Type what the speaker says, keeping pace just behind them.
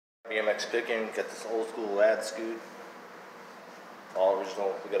BMX picking, got this old school lad scoot, all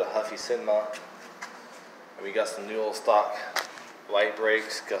original. We got a Huffy Cinema, and we got some new old stock light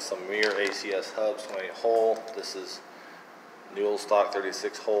brakes, got some rear ACS hubs, 28 hole. This is new old stock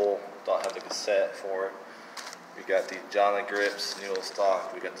 36 hole, don't have the cassette for it. We got these Johnny grips, new old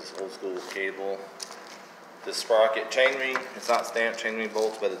stock. We got this old school cable. This sprocket chainring, it's not stamped chainring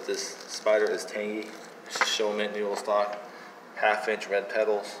bolts, but this spider is tangy. It's just Showman new old stock. 1/2 inch red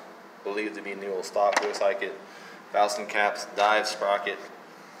pedals, believed to be new old stock, looks like it. Falcon caps, dive sprocket,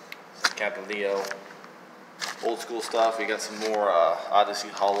 Captain Leo. Old school stuff. We got some more Odyssey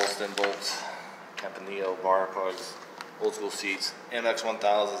hollow stem bolts, Captain Leo bar plugs, old school seats. MX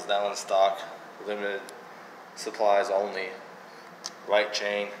 1000 is down in stock, limited supplies only. Right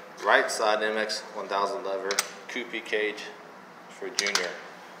chain, right side MX 1000 lever, Coopy cage for Junior.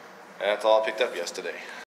 And that's all I picked up yesterday.